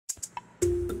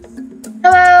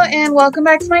and welcome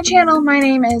back to my channel. My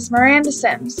name is Miranda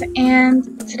Sims,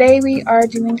 and today we are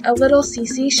doing a little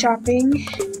CC shopping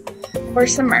for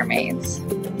some mermaids.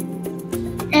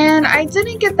 And I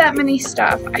didn't get that many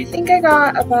stuff. I think I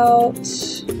got about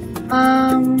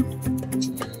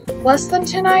less than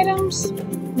 10 items.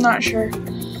 I'm not sure.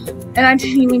 And I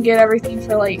didn't even get everything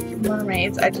for like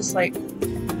mermaids. I just like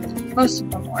most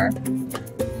of them were.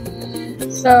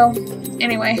 So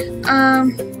anyway,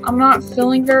 I'm not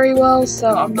feeling very well, so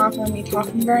I'm not going to be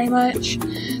talking very much.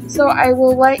 So I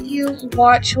will let you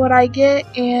watch what I get,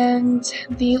 and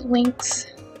the links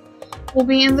will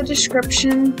be in the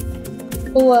description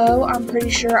below. I'm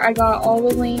pretty sure I got all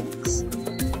the links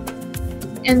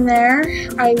in there.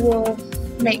 I will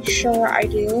make sure I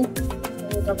do.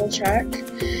 I will double check.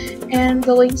 And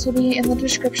the links will be in the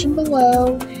description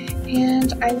below,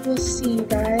 and I will see you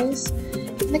guys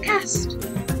in the cast.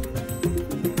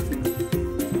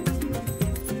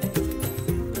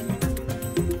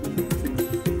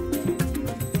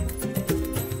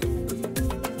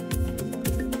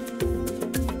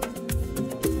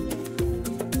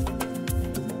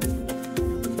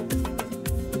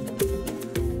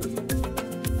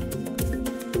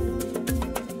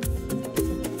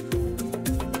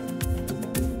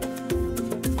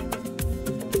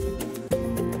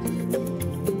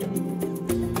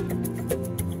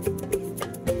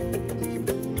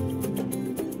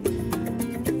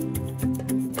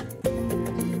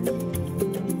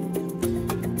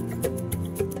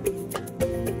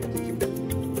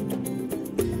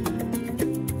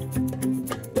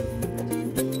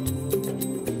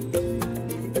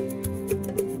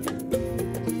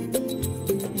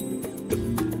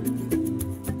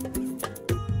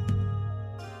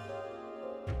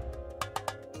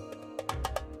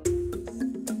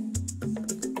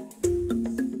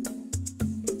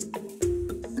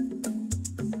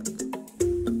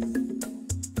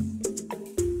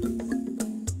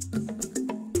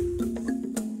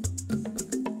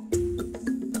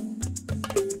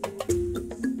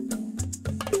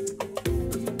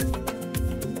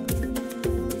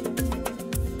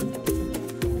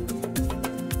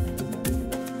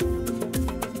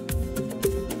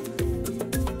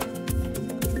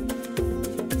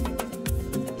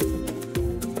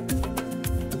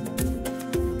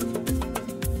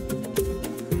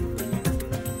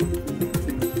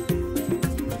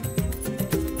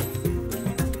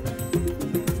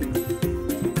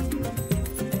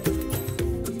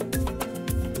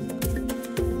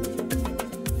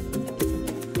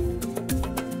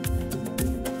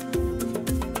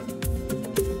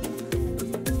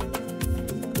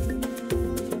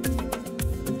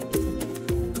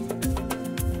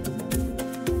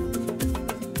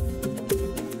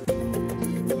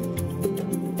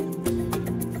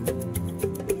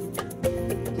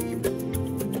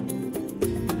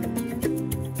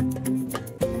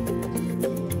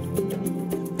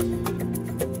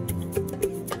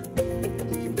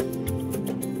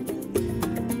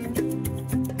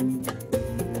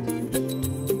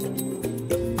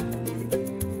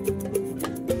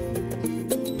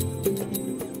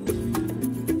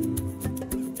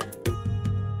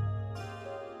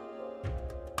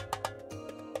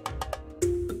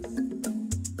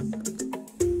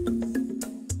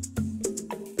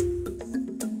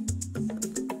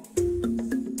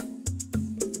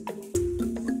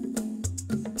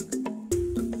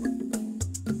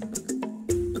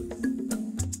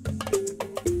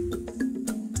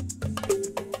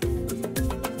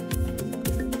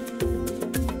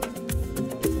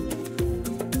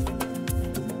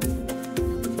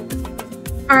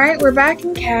 Alright, we're back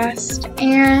in cast,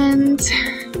 and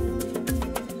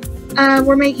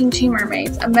we're making two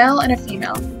mermaids, a male and a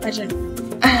female. Legend.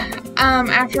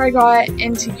 After I got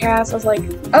into cast, I was like,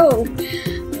 oh,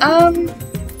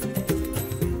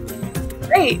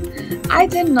 great. I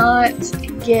did not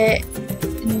get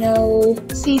no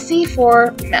CC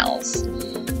for males.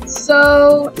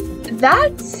 So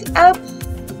that's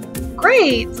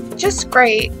great, just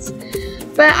great.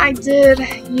 But I did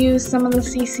use some of the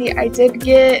CC. I did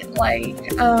get like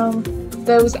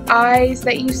those eyes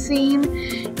that you've seen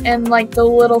and like the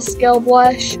little scale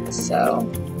blush. So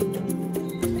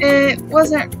it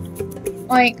wasn't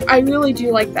like, I really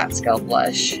do like that scale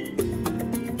blush.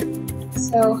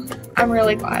 So I'm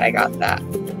really glad I got that.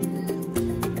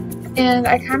 And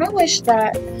I kind of wish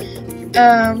that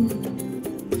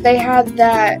they had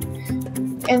that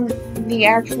in the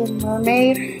actual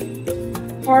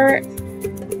mermaid part.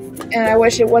 And I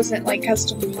wish it wasn't like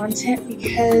custom content,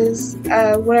 because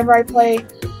whenever I play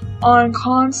on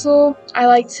console, I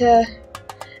like to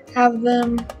have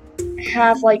them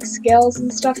have like scales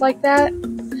and stuff like that.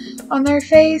 on their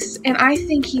face, and I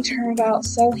think he turned out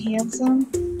so handsome.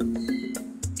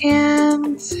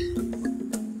 And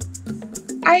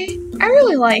I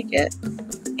really like it.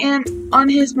 And on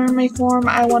his mermaid form,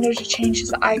 I wanted to change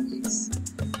his eyes.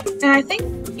 And I think,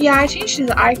 yeah, I changed his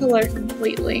eye color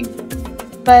completely.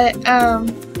 But,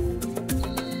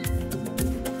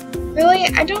 really,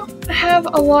 I don't have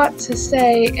a lot to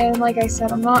say. And like I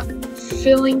said, I'm not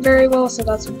feeling very well, so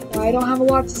that's why I don't have a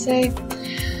lot to say.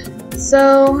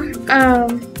 So,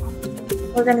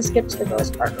 we're gonna skip to the girls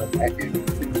part real quick.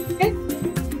 Okay?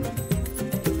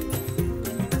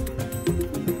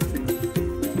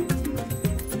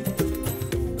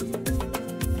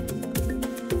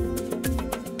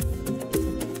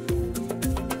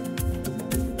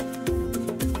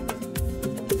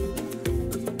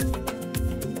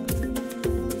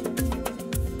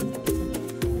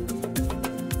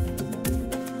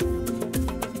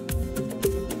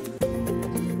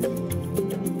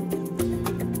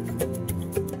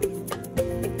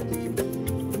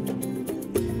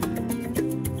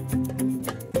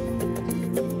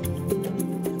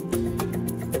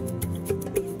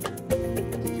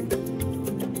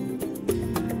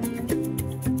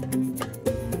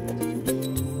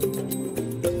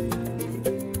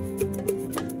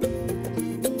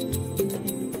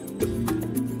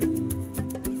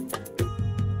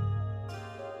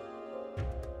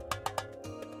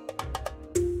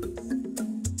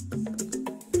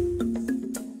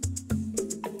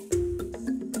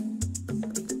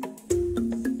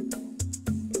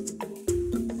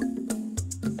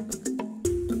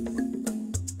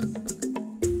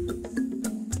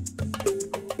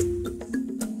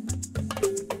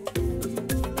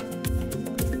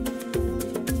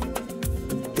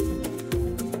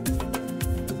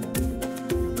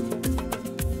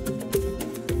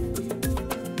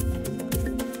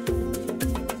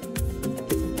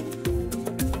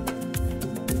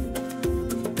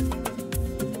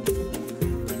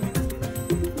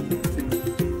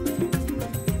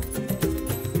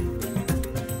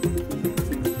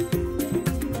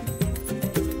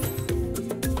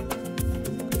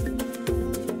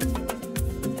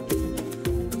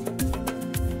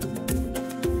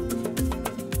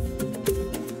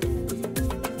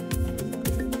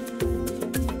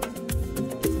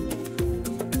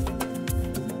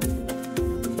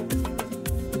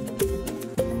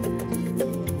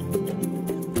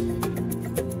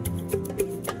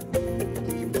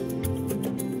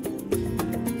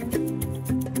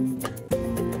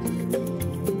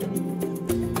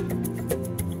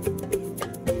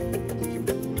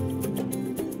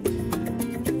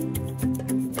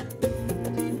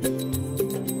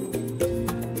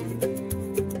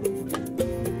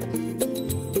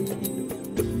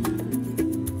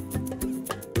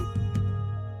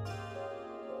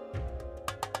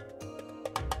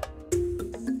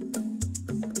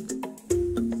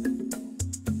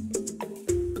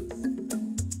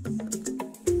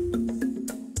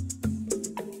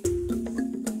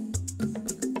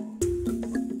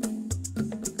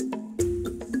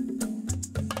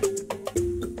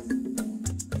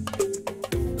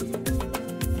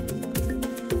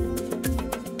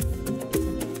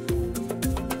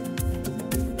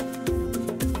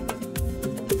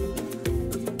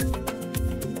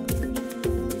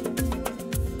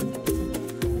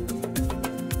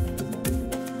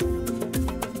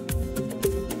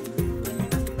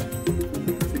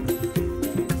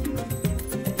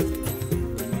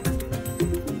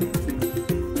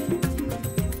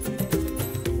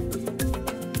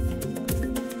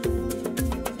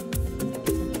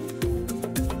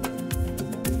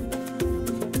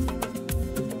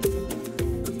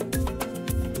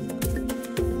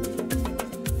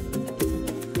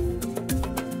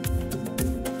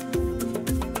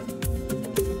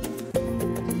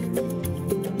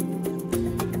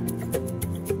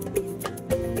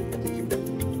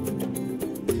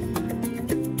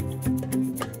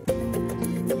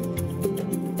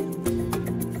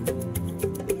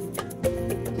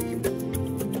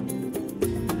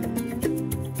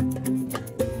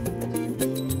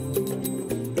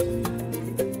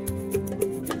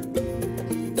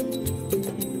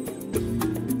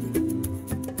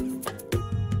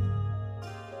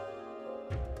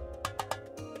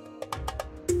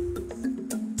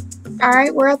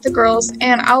 Alright, we're at the girls,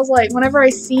 and I was like, whenever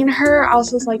I seen her, I was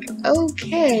just like,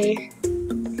 okay.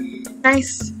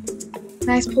 Nice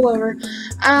pullover.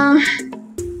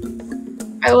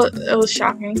 It was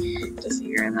shocking to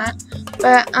see her in that.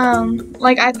 But,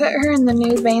 like, I put her in the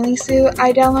new bathing suit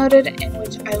I downloaded, and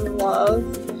which I love.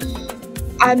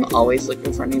 I'm always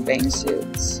looking for new bathing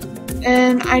suits.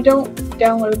 And I don't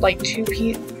download, like, two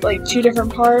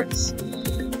different parts.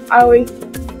 I always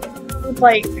download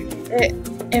like it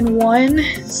in one,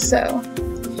 so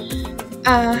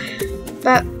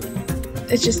that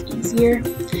is just easier.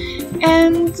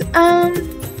 And I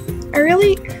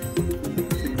really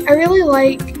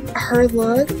like her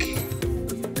look,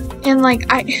 and like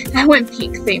I went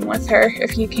pink theme with her,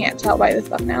 if you can't tell by the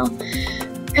thumbnail.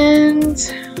 And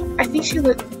I think she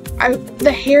looked,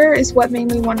 the hair is what made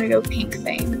me want to go pink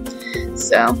theme.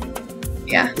 So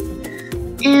yeah.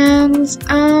 And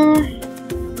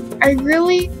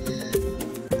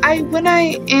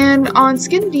and on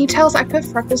Skin Details I put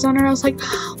freckles on her. I was like,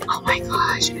 oh my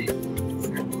gosh, I have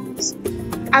freckles.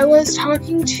 I was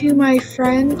talking to my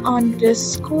friend on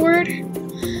Discord,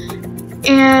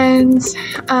 and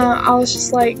I was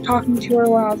just like talking to her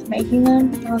while I was making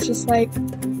them. I was just like,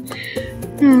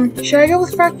 should I go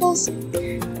with freckles?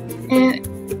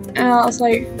 And I was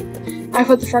like, I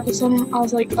put the freckles on them. I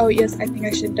was like, oh yes, I think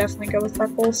I should definitely go with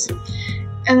freckles.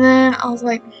 And then I was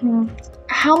like,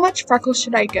 how much freckles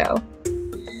should I go?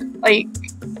 Like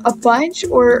a bunch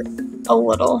or a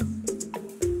little?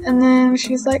 And then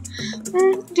she's like,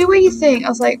 do what you think. I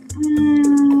was like,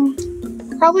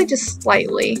 probably just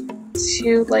slightly,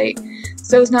 to like,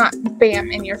 so it's not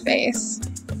bam in your face.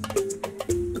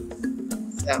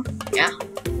 So yeah.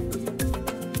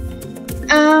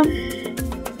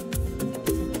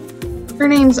 Her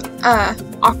name's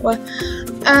Aqua,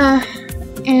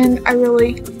 and I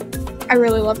really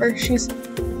love her. She's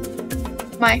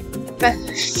my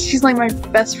best. She's like my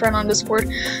best friend on Discord.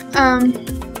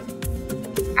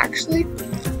 Actually,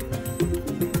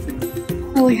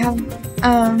 I really have.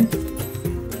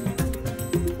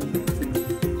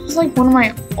 She's like one of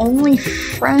my only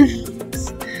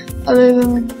friends, other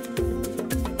than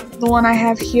the one I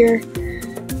have here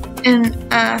in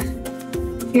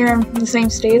here in the same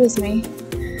state as me.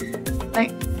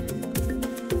 Like,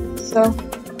 so,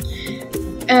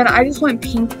 and I just went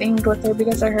pink themed with her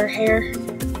because of her hair.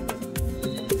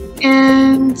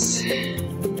 And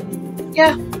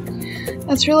yeah,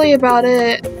 that's really about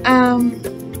it.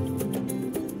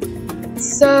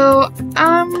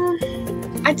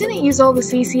 I didn't use all the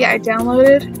CC I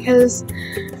downloaded because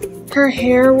her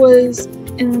hair was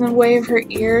in the way of her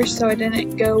ears, so I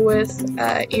didn't go with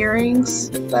earrings.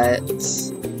 But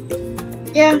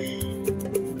yeah,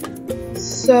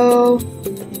 so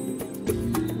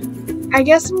I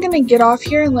guess I'm gonna get off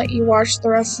here and let you watch the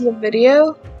rest of the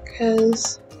video,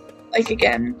 because like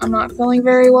again, I'm not feeling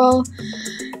very well,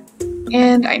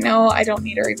 and I know I don't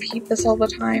need to repeat this all the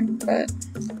time, but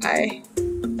I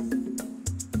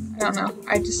don't know,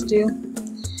 I just do.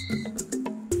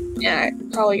 Yeah,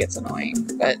 it probably gets annoying,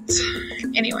 but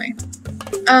anyway.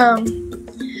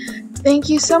 Thank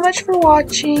you so much for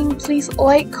watching. Please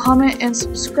like, comment, and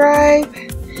subscribe.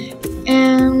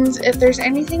 And if there's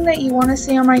anything that you want to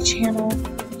see on my channel,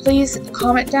 please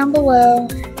comment down below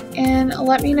and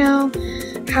let me know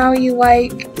how you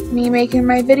like me making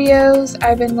my videos.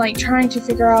 I've been like trying to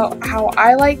figure out how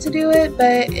I like to do it,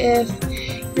 but if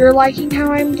you're liking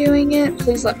how I'm doing it,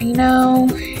 please let me know,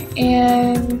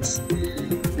 and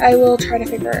I will try to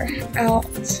figure out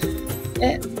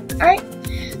it.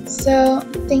 Alright, so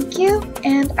thank you,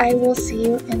 and I will see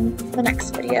you in the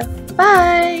next video.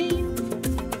 Bye!